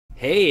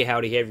Hey,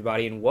 howdy, hey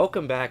everybody, and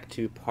welcome back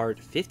to part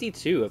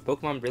 52 of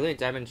Pokemon Brilliant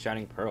Diamond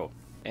Shining Pearl.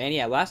 And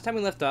yeah, last time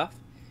we left off,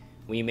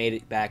 we made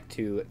it back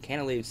to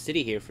Canalave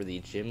City here for the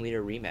Gym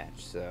Leader rematch,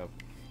 so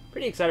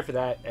pretty excited for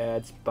that.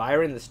 It's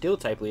Byron, the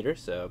Steel-type leader,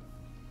 so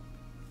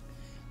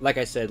like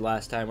I said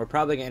last time, we're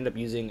probably going to end up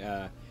using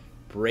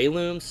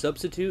Breloom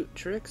substitute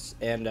tricks,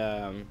 and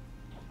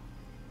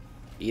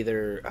we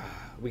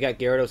got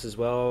Gyarados as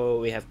well,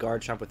 we have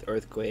Garchomp with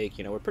Earthquake,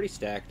 you know, we're pretty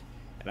stacked,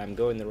 and I'm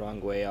going the wrong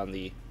way on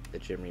the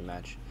gym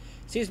rematch.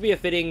 Seems to be a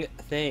fitting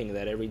thing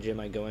that every gym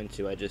I go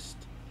into, I just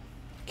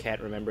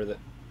can't remember the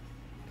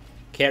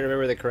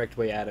correct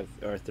way out of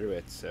or through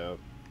it. So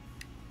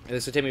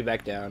this will take me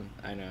back down.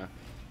 I know.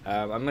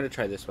 I'm gonna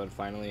try this one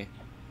finally.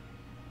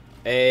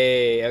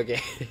 Hey,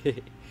 okay.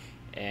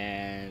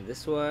 And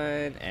this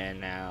one, and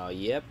now,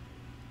 yep.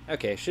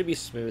 Okay, should be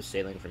smooth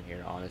sailing from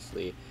here,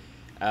 honestly.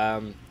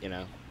 You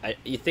know,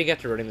 you think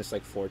after running this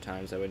like 4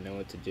 times, I would know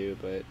what to do,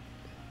 but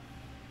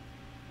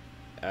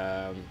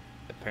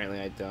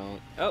apparently I don't.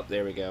 Oh,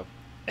 there we go.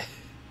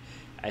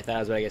 I thought I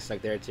was going to get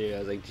stuck there too. I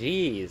was like,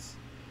 geez.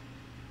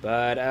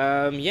 But,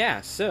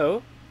 yeah,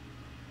 so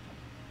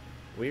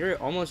we're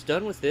almost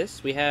done with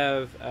this. We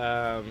have,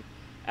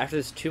 after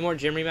this, 2 more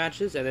gym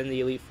rematches and then the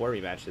Elite Four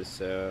rematches.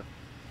 So,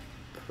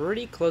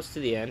 pretty close to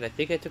the end. I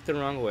think I took the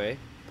wrong way,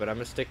 but I'm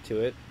going to stick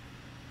to it.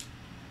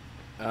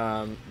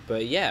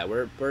 But yeah,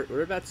 we're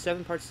about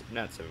 7 parts,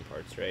 not 7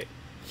 parts, right?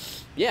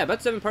 Yeah,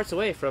 about 7 parts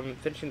away from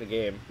finishing the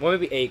game. Well,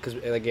 maybe 8, because,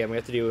 again, we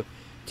have to do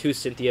 2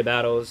 Cynthia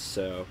battles,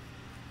 so,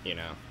 you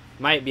know.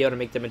 Might be able to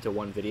make them into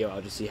one video.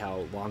 I'll just see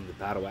how long the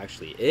battle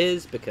actually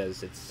is,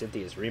 because it's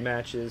Cynthia's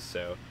rematches,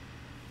 so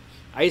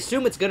I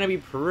assume it's going to be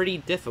pretty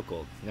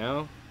difficult,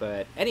 no?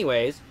 But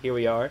anyways, here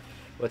we are.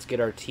 Let's get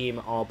our team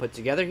all put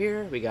together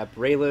here. We got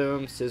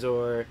Breloom,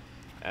 Scizor,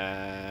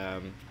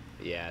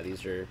 yeah,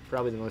 these are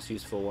probably the most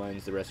useful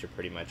ones. The rest are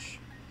pretty much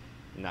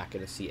not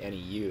going to see any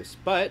use.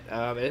 But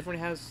everyone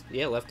has,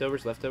 yeah,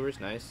 leftovers,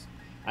 nice.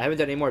 I haven't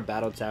done any more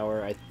Battle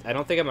Tower. I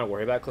don't think I'm going to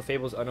worry about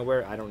Clefable's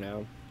Unaware. I don't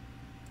know.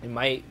 It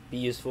might be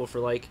useful for,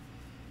 like,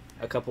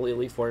 a couple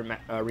Elite Four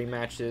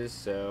rematches,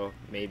 so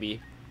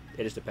maybe.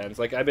 It just depends.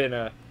 Like, I've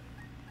been,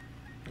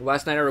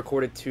 last night I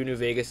recorded 2 New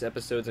Vegas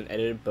episodes and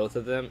edited both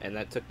of them, and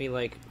that took me,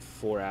 like,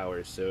 4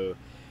 hours. So,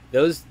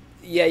 those,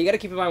 yeah, you got to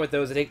keep in mind with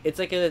those. It's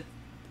like an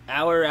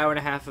hour and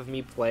a half of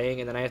me playing,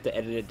 and then I have to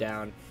edit it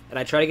down. And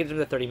I try to get them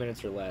to 30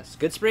 minutes or less.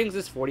 Good Springs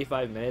is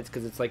 45 minutes,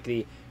 because it's, like,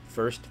 the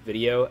first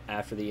video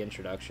after the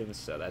introduction,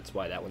 so that's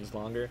why that one's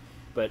longer.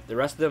 But the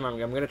rest of them, I'm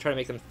going to try to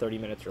make them 30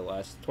 minutes or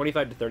less.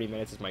 25 to 30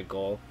 minutes is my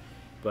goal.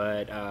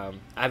 But I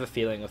have a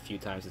feeling a few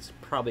times it's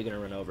probably going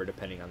to run over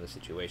depending on the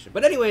situation.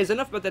 But anyways,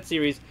 enough about that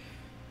series.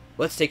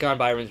 Let's take on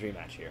Byron's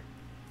rematch here.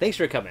 Thanks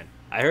for coming.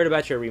 I heard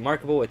about your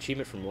remarkable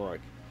achievement from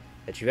Morg,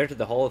 that you've entered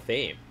the Hall of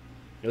Fame.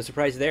 No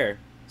surprise there.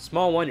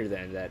 Small wonder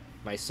then that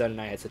my son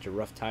and I had such a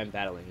rough time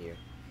battling you.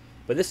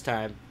 But this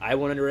time, I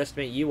won't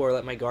underestimate you or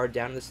let my guard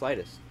down in the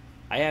slightest.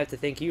 I have to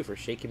thank you for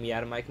shaking me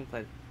out of my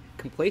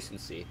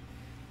complacency.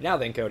 Now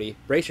then, Cody,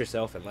 brace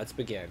yourself and let's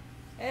begin.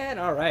 And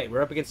alright,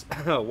 we're up against...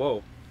 Oh,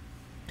 whoa.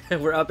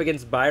 We're up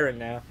against Byron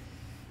now.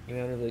 You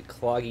know, a really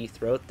cloggy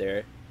throat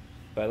there.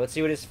 But let's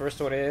see what his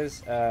first one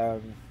is.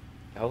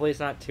 Hopefully it's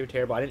not too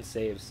terrible. I didn't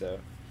save, so...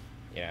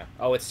 Yeah.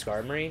 Oh, it's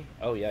Skarmory?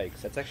 Oh,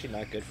 yikes. That's actually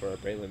not good for our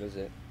Breloom, is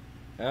it?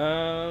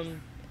 And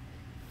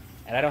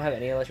I don't have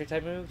any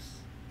electric-type moves?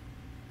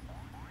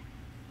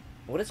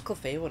 What does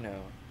Clefable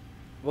know?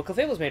 Well,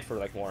 Clefable's made for,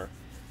 like, more...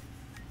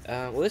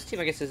 well, this team,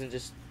 I guess, isn't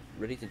just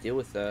ready to deal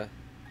with a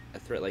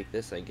threat like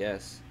this, I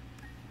guess.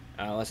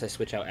 Unless I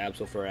switch out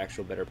Absol for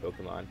actual better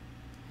Pokemon.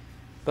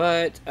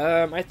 But,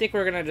 I think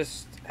we're gonna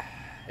just...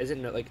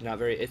 Isn't it, like, not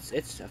very... It's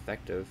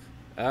effective.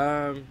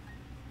 I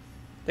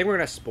think we're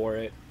gonna Spore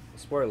it.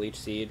 Spore a Leech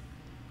Seed.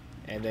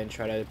 And then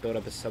try to build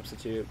up a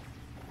substitute.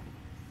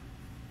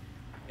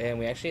 And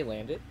we actually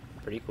land it.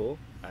 Pretty cool.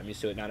 I'm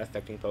used to it not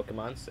affecting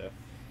Pokemon, so...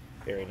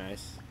 Very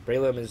nice.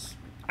 Breloom is...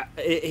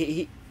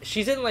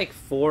 she's in, like,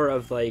 4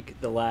 of, like,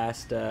 the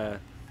last,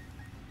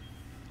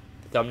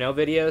 thumbnail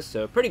videos,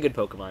 so pretty good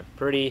Pokemon.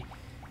 Pretty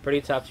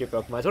top tier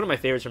Pokemon. It's one of my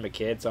favorites from a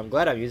kid, so I'm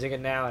glad I'm using it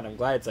now, and I'm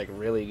glad it's, like,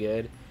 really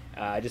good.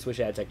 I just wish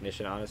I had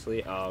Technician,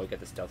 honestly. Oh, we got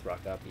the Stealth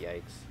Rock up.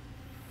 Yikes.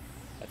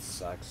 That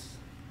sucks.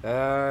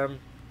 But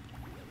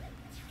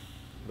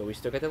we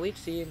still got the Leech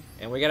Seed,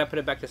 and we gotta put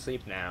it back to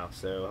sleep now,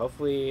 so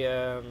hopefully,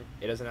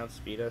 it doesn't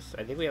outspeed us.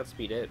 I think we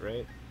outspeed it,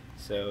 right?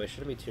 So it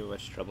shouldn't be too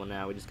much trouble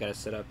now. We just gotta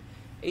set up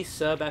a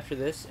sub after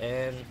this,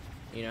 and,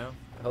 you know,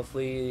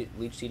 hopefully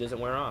Leech Seed doesn't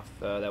wear off.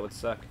 That would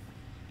suck.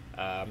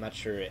 I'm not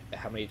sure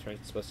how many turns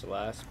it's supposed to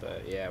last,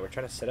 but yeah, we're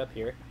trying to set up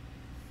here.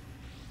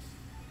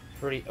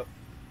 Pretty...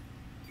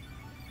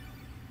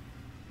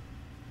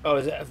 Oh,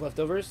 is it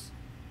leftovers?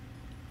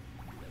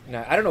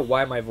 No, I don't know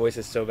why my voice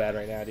is so bad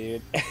right now,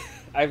 dude.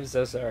 I'm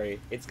so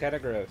sorry. It's kind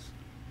of gross.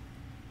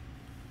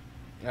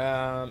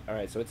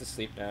 Alright, so it's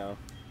asleep now.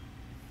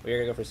 We're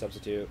gonna go for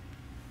substitute.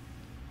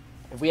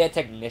 If we had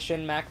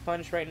Technician Mach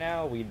Punch right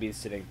now, we'd be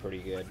sitting pretty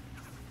good.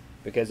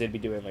 because it'd be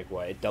doing like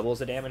what? It doubles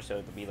the damage, so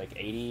it'd be like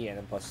 80 and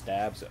then plus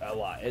stabs. A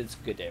lot. It's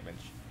good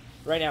damage.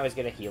 Right now he's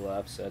gonna heal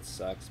up, so that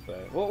sucks,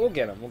 but we'll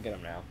get him. We'll get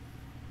him now.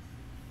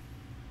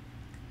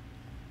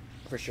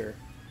 For sure.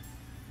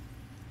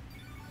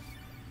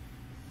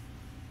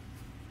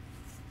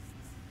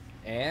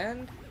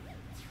 And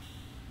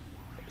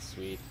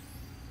sweet.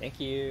 Thank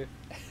you.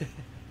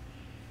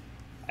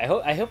 I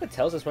hope it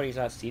tells us when he's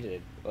not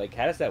seated. Like,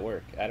 how does that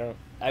work?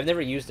 I've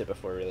never used it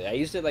before, really. I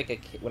used it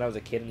like when I was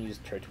a kid and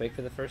used Turtwig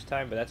for the first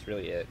time, but that's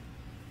really it.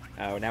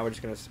 Now we're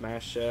just gonna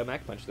smash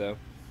Mach Punch though,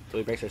 until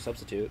he breaks our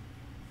substitute.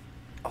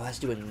 Oh, that's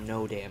doing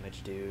no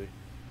damage, dude.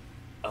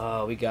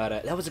 Oh, we got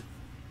it. That was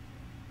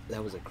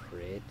a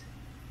crit,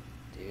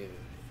 dude.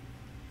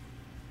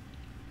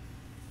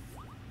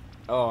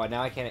 Oh,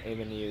 now I can't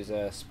even use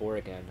Spore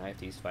again. I have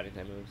to use fighting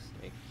type moves.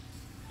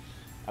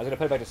 I was gonna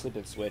put it back to sleep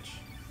and switch,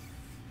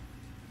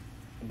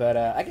 but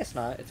I guess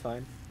not. It's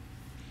fine.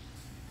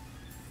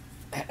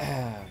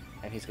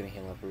 And he's gonna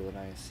heal up real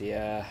nice.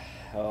 Yeah.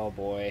 Oh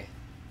boy.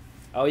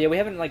 Oh yeah, we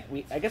haven't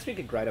I guess we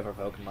could grind up our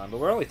Pokemon, but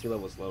we're only 3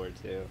 levels lower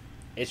too.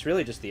 It's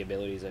really just the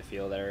abilities, I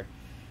feel, that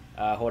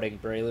are holding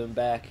Breloom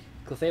back.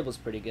 Clefable's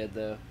pretty good,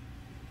 though.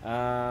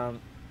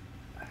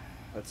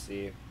 Let's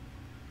see.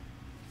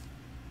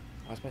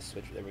 How's my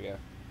switch? There we go.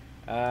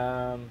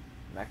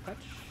 Mach Punch?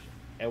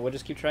 And we'll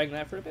just keep trying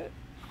that for a bit.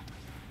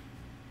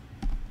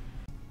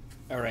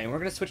 Alright, we're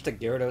going to switch to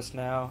Gyarados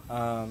now.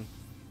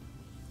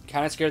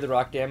 Kind of scared of the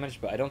rock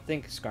damage, but I don't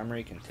think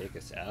Skarmory can take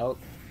us out.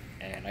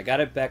 And I got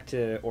it back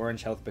to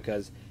orange health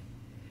because...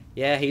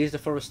 yeah, he used a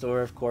full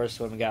restore, of course,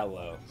 when we got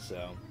low,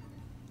 so...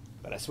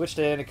 but I switched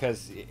in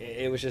because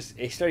it was just...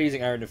 he started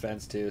using Iron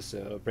Defense, too,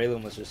 so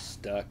Breloom was just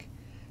stuck.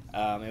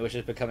 It was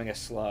just becoming a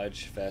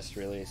sludge fest,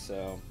 really,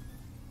 so...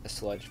 a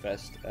sludge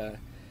fest.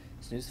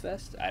 Snooze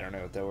fest? I don't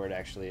know what the word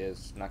actually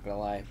is, not gonna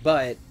lie.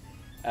 But,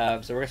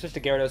 so we're gonna switch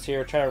to Gyarados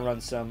here, try to run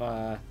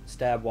some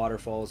stab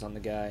waterfalls on the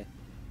guy.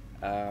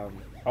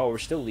 Oh, we're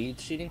still Leech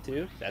Seeding,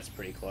 too? That's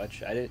pretty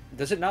clutch.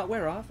 Does it not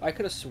wear off? I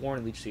could have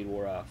sworn Leech Seed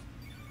wore off.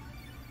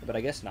 But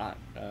I guess not.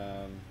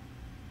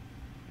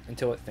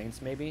 Until it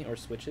faints, maybe, or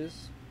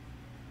switches.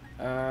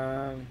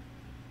 I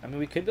mean,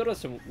 we could build up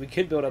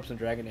some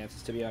Dragon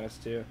Dances, to be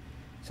honest, too,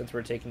 since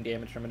we're taking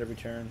damage from it every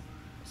turn.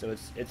 So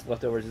its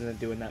leftovers isn't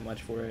doing that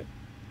much for it.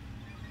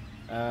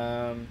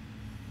 And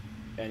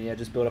yeah,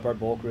 just build up our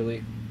bulk,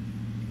 really,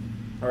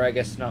 or I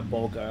guess not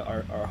bulk,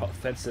 our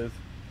offensive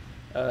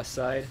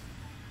side.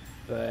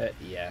 But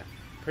yeah,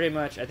 pretty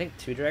much. I think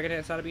 2 Dragon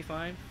Dances ought to be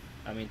fine.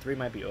 I mean, 3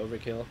 might be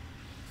overkill,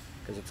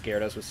 because it's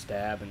Gyarados with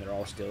Stab, and they're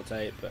all Steel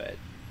type, but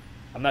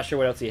I'm not sure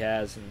what else he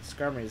has, and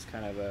Skarmory is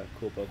kind of a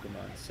cool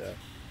Pokemon, so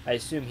I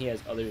assume he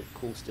has other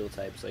cool Steel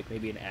types, like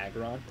maybe an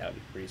Aggron. That would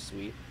be pretty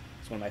sweet.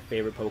 It's one of my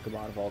favorite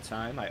Pokemon of all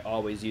time. I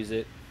always use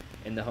it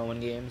in the home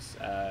games.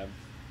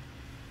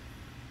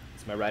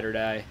 It's my ride or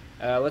die.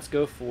 Let's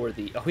go for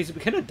the... oh, he's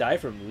gonna die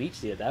from Leech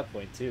Seed at that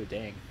point, too.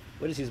 Dang.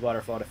 We'll just use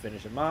Waterfall to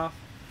finish him off,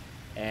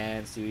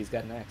 and see what he's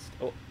got next.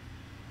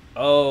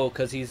 Oh,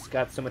 because he's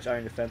got so much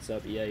Iron Defense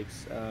up.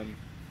 Yikes.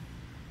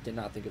 Did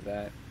not think of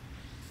that.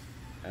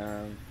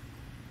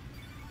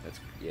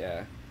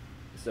 Yeah.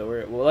 So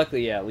well,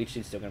 luckily, yeah, Leech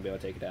Seed's still gonna be able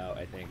to take it out,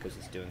 I think, because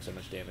it's doing so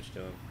much damage to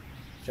him.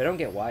 Which I don't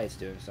get why it's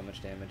doing so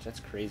much damage. That's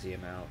crazy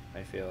amount,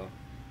 I feel.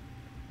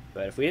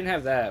 But if we didn't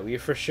have that, we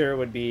for sure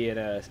would be in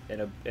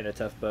a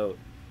tough boat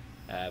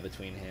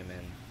between him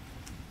and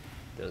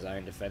those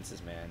Iron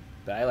Defenses, man.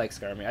 But I like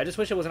Skarmory. I just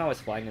wish it wasn't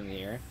always flying in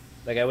the air.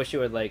 Like, I wish it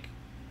would like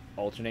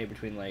alternate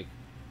between like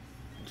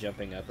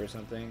jumping up or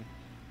something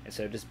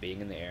instead of just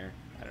being in the air.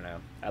 I don't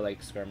know. I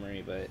like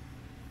Skarmory, but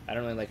I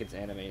don't really like its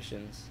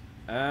animations.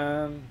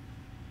 Magnezone.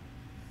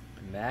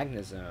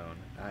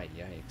 Ah,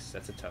 yikes.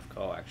 That's a tough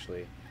call,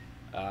 actually.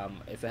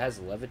 If it has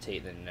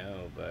Levitate, then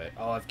no, but...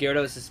 oh, if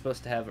Gyarados is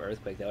supposed to have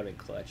Earthquake, that would have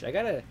been clutch. I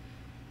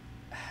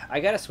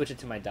gotta switch it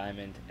to my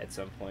Diamond at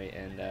some point,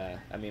 and,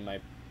 I mean, my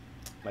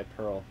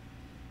Pearl,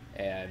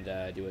 and,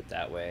 do it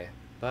that way.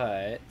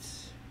 But...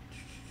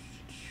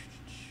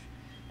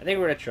 I think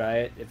we're gonna try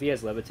it. If he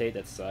has Levitate,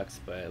 that sucks,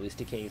 but at least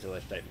he can't use a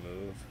Ledge-type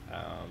move.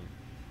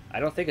 I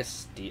don't think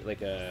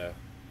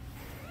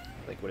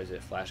what is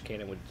it, Flash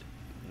Cannon would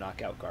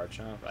knock out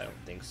Garchomp. I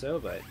don't think so,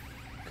 but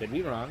could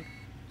be wrong.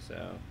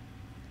 So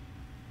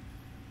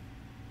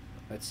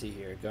let's see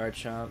here.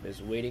 Garchomp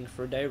is waiting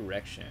for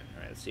direction.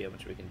 Alright, let's see how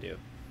much we can do.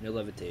 No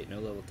Levitate,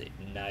 no Levitate.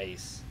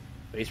 Nice.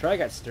 But he's probably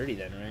got Sturdy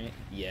then, right?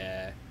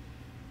 Yeah.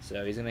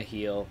 So he's gonna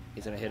heal.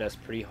 He's gonna hit us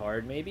pretty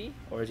hard, maybe?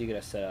 Or is he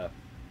gonna set up?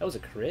 That was a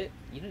crit?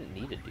 You didn't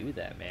need to do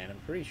that, man. I'm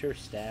pretty sure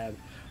Stab...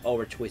 oh,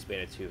 we're Choice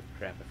Banded too.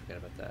 Crap, I forgot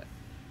about that.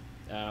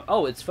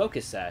 Oh, it's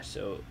Focus Sash,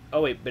 so...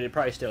 oh, wait, but it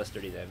probably still has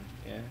Sturdy then.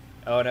 Yeah?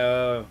 Oh,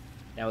 no.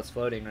 Now it's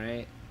floating,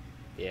 right?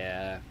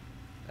 Yeah.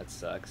 That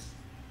sucks.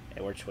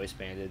 And we're Choice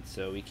Banded,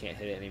 so we can't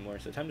hit it anymore.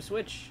 So time to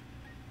switch.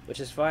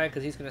 Which is fine,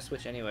 because he's going to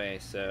switch anyway,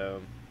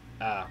 so...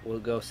 we'll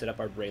go set up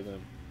our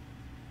Breloom.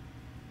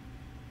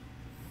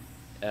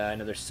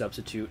 Another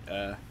substitute,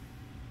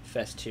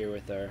 fest here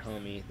with our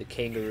homie, the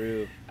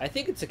Kangaroo. I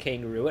think it's a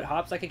Kangaroo. It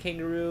hops like a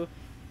Kangaroo.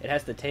 It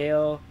has the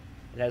tail.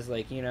 It has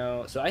like, you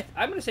know, so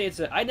I'm gonna say it's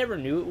a. I never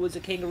knew it was a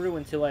kangaroo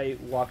until I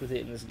walked with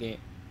it in this game.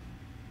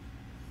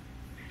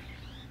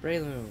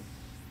 Breloom.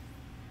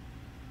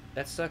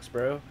 That sucks,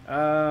 bro.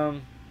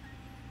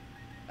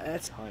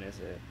 That's fun, is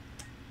it?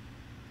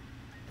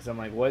 Because I'm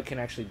like, what can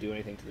actually do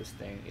anything to this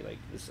thing? Like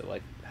this,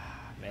 like,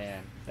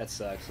 man, that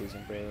sucks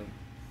losing Breloom.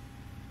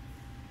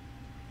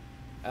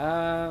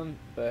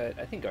 But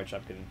I think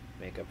Garchomp can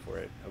make up for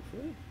it,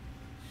 hopefully.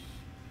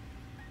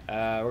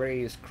 We're gonna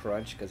use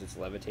Crunch because it's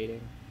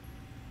levitating.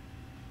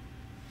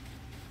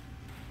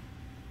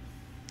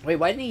 Wait,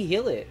 why didn't he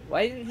heal it?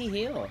 Why didn't he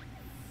heal?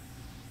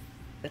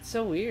 That's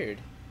so weird.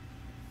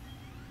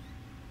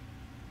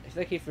 I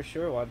feel like he for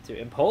sure wanted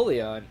to.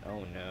 Empoleon?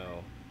 Oh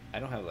no. I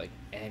don't have like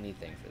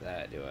anything for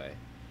that, do I?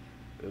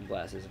 Boom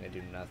Blast isn't gonna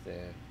do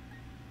nothing.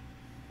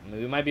 I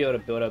mean, we might be able to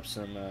build up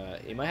some,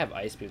 he might have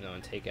Ice Beam though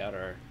and take out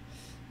our...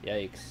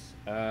 Yikes.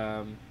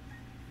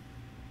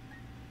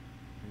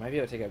 Might be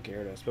able to take out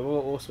Gyarados, but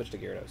we'll switch to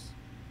Gyarados.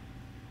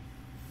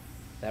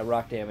 That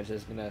rock damage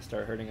is going to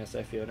start hurting us,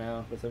 I feel,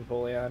 now, with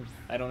Empoleon.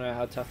 I don't know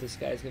how tough this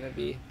guy's going to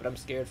be, but I'm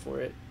scared for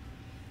it.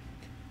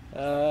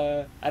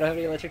 I don't have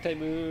any electric-type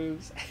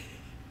moves.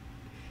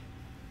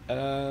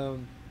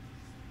 I'm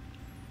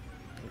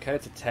kind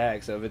of to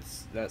tag, so if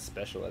it's not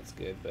special, that's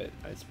good, but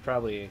it's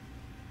probably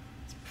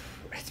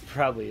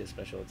a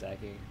special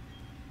attacking.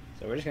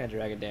 So we're just going to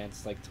Dragon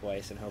Dance like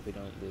twice and hope we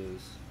don't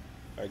lose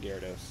our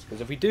Gyarados.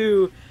 Because if we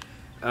do,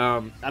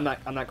 I'm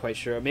not quite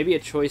sure. Maybe a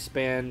Choice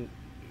Band,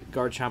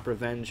 Garchomp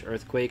Revenge,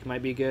 Earthquake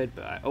might be good.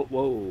 But oh,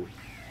 whoa.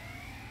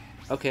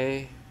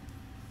 Okay.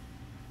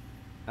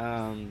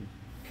 That's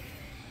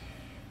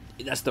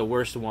the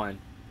worst one.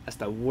 That's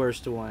the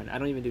worst one. I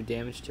don't even do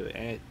damage to it.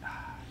 And it,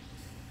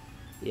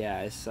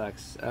 yeah, it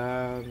sucks.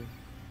 Ay.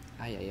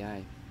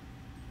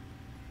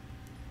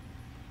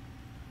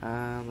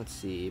 Let's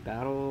see.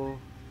 Battle.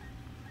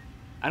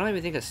 I don't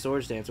even think a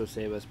Swords Dance will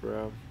save us,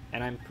 bro.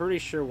 And I'm pretty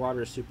sure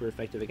Water is super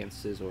effective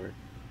against Scizor.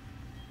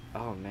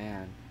 Oh,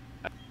 man.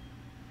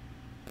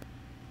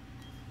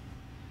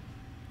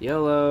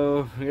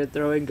 YOLO! We're gonna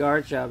throw in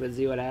Garchomp and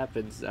see what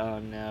happens. Oh,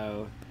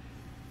 no.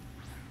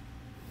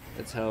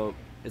 Let's hope.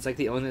 It's like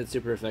the only that's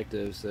super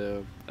effective,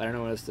 so I don't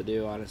know what else to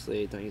do,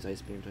 honestly. Don't use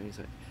Ice Beam, don't use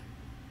Ice...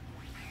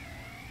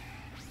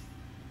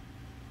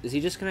 Is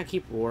he just gonna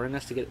keep roaring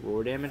us to get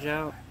roar damage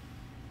out?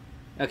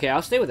 Okay,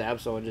 I'll stay with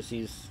Absol and just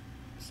use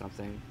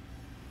something.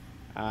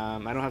 I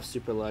don't have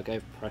super luck. I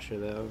have pressure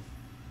though.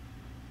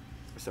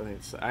 So I'm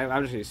just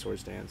gonna use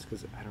Swords Dance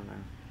because I don't know.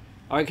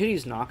 Oh, I could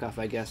use knockoff,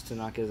 I guess, to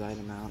knock his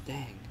item out.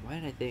 Dang, why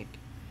did I think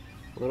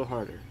a little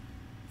harder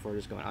before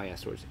just going? Oh yeah,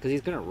 Swords, because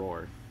he's gonna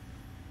roar.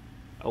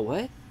 Oh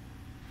what?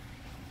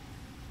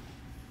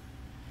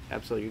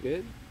 Absol, you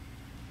good?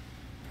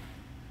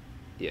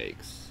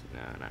 Yikes!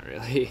 No, not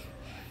really.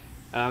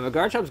 A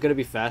Garchomp's gonna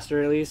be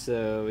faster at least,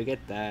 so we get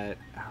that.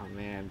 Oh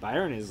man,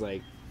 Byron is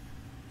like...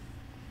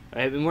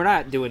 I mean, we're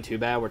not doing too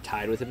bad. We're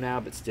tied with him now,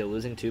 but still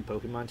losing 2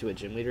 Pokemon to a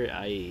gym leader,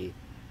 i.e.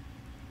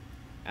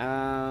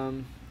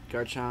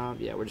 Garchomp,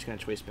 yeah, we're just gonna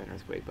Choice Band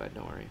Earthquake, but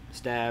don't worry.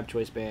 Stab,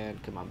 Choice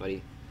Band, come on,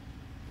 buddy.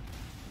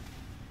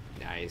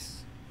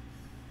 Nice.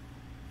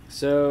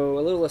 So,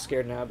 a little less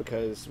scared now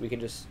because we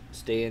can just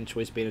stay in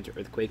Choice Band into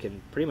Earthquake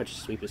and pretty much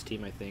sweep his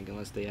team, I think,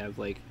 unless they have,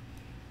 like,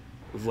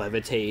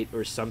 Levitate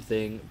or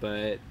something,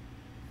 but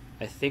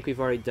I think we've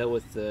already dealt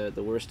with the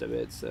worst of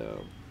it,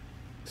 so...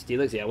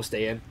 Steelix, yeah, we'll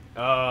stay in.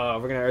 Oh,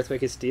 we're gonna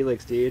Earthquake his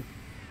Steelix, dude.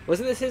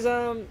 Wasn't this his,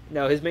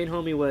 no, his main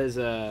homie was,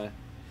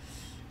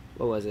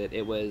 what was it?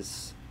 It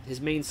was his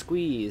main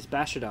squeeze,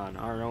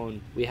 Bastiodon, our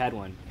own. We had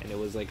one, and it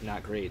was, like,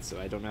 not great, so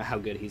I don't know how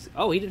good he's...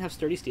 Oh, he didn't have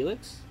Sturdy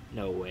Steelix?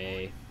 No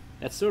way.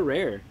 That's so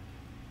rare.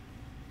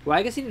 Well,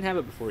 I guess he didn't have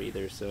it before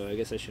either, so I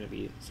guess I shouldn't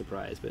be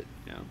surprised, but,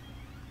 you know.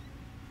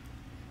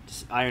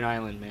 Just Iron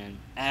Island, man.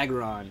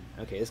 Aggron.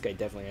 Okay, this guy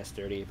definitely has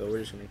Sturdy, but we're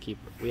just gonna keep...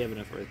 We have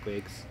enough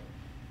Earthquakes.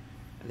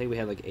 I think we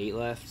have, like, 8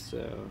 left,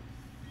 so...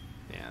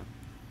 Yeah.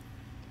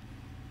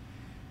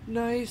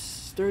 Nice.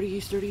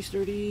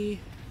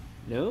 Sturdy.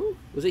 No?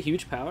 Was it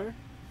Huge Power?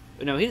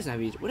 No, he doesn't have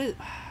Huge... What is...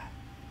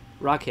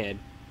 Rockhead.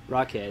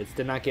 It's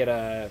to not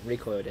get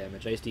recoil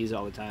damage. I used to use it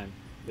all the time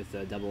with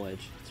Double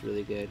Edge. It's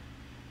really good.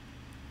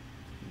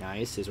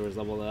 Nice. Scizor's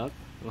leveled up.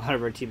 A lot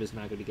of our team is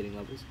not going to be getting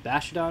levels.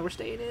 Bastiodon, we're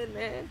staying in,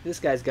 man. This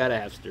guy's got to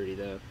have Sturdy,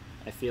 though.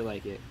 I feel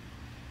like it.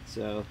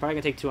 So, probably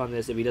going to take 2 on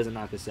this if he doesn't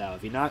knock us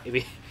out. If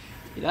he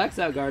knocks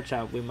out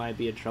Garchomp, we might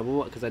be in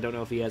trouble, because I don't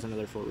know if he has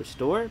another full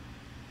Restore.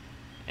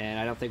 And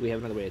I don't think we have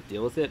another way to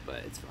deal with it,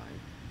 but it's fine.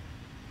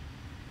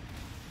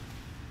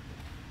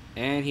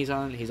 And he's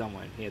on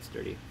 1. He had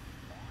Sturdy.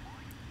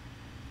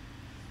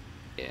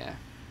 Yeah.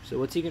 So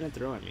what's he going to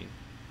throw at me?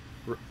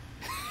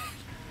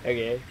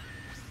 Okay.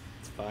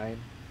 It's fine.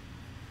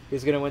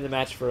 Who's going to win the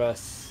match for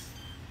us?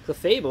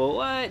 Clefable?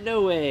 What?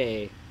 No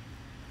way.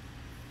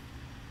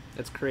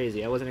 That's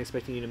crazy. I wasn't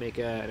expecting you to make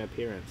an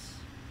appearance.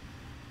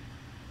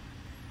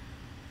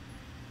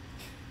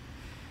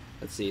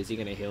 Let's see. Is he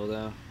going to heal,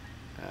 though?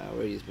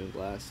 We'll use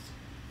Moonblast.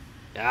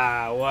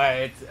 Ah,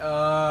 what?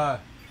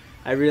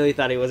 I really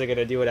thought he wasn't going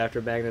to do it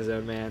after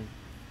Magnezone, man.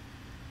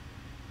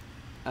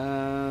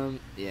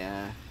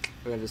 Yeah.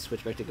 We're gonna just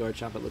switch back to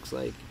Garchomp, it looks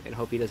like, and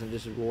hope he doesn't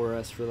just roar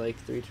us for like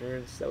 3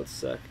 turns. That would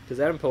suck. Because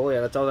that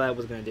Empoleon, that's all that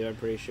was gonna do, I'm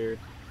pretty sure.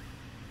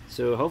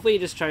 So hopefully he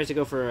just tries to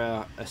go for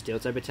a Steel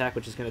type attack,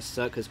 which is gonna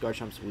suck because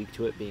Garchomp's weak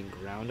to it being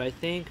ground, I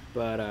think.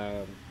 But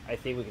I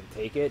think we can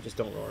take it. Just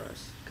don't roar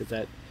us, because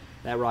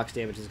that Rock's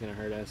damage is gonna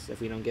hurt us if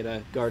we don't get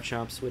a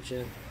Garchomp switch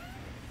in.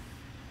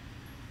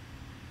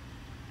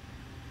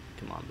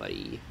 Come on,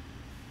 buddy.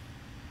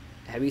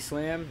 Heavy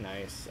Slam?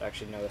 Nice.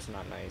 Actually, no, that's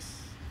not nice.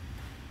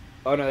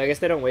 Oh, no, I guess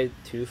they don't weigh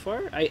too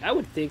far? I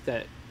would think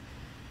that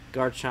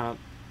Garchomp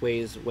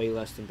weighs way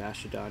less than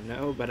Bastiodon.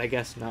 No, but I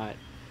guess not.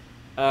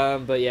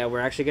 But yeah, we're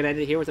actually going to end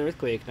it here with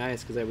Earthquake.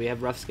 Nice, because we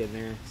have Rough Skin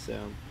there. So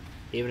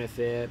even if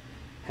it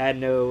had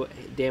no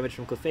damage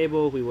from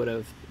Clefable, we would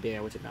have been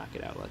able to knock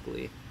it out,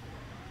 luckily.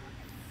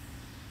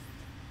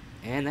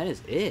 And that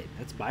is it.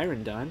 That's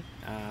Byron done.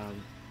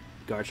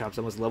 Garchomp's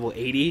almost level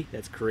 80.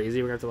 That's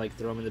crazy. We're going to have to like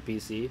throw him in the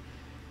PC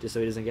just so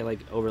he doesn't get like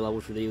over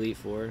leveled for the Elite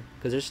Four.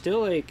 Because there's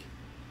still like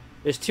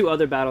there's 2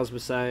 other battles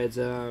besides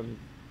the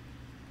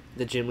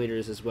gym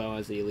leaders as well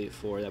as the Elite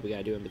Four that we got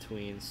to do in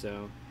between.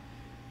 So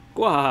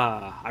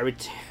Gwah! I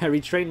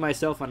retrained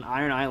myself on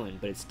Iron Island,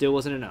 but it still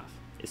wasn't enough.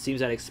 It seems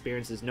that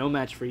experience is no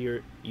match for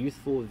your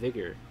youthful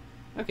vigor.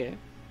 Okay.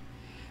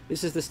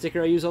 This is the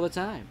sticker I use all the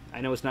time.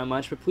 I know it's not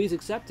much, but please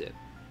accept it.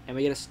 And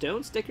we get a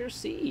stone sticker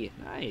C.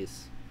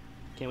 Nice.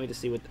 Can't wait to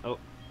see what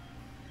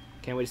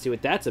can't wait to see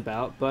what that's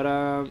about. But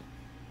oh,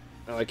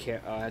 I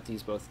can't. Oh, I have to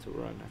use both to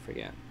run. I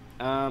forget.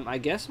 I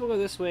guess we'll go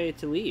this way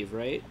to leave,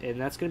 right? And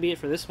that's gonna be it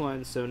for this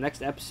one. So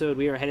next episode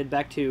we are headed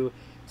back to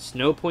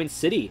Snowpoint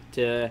City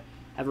to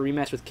have a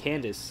rematch with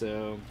Candace.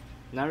 So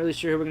not really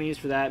sure who we're gonna use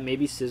for that.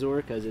 Maybe Scizor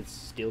because it's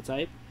Steel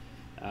type.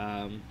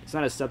 It's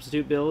not a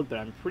substitute build, but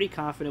I'm pretty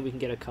confident we can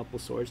get a couple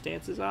Swords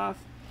Dances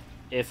off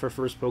if her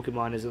first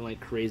Pokemon isn't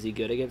like crazy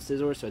good against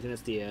Scizor. So I think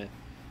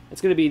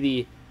that's gonna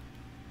be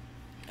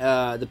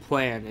the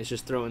plan is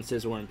just throwing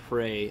Scizor and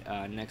Prey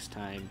next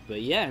time.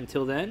 But yeah,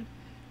 until then,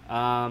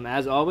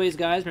 as always,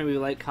 guys, remember to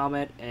like,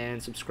 comment,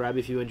 and subscribe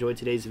if you enjoyed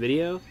today's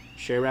video.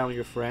 Share around with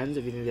your friends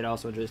if you think they'd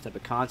also enjoy this type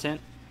of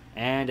content.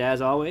 And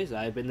as always,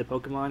 I've been the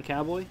Pokemon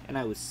Cowboy, and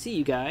I will see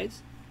you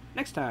guys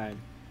next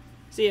time.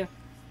 See ya.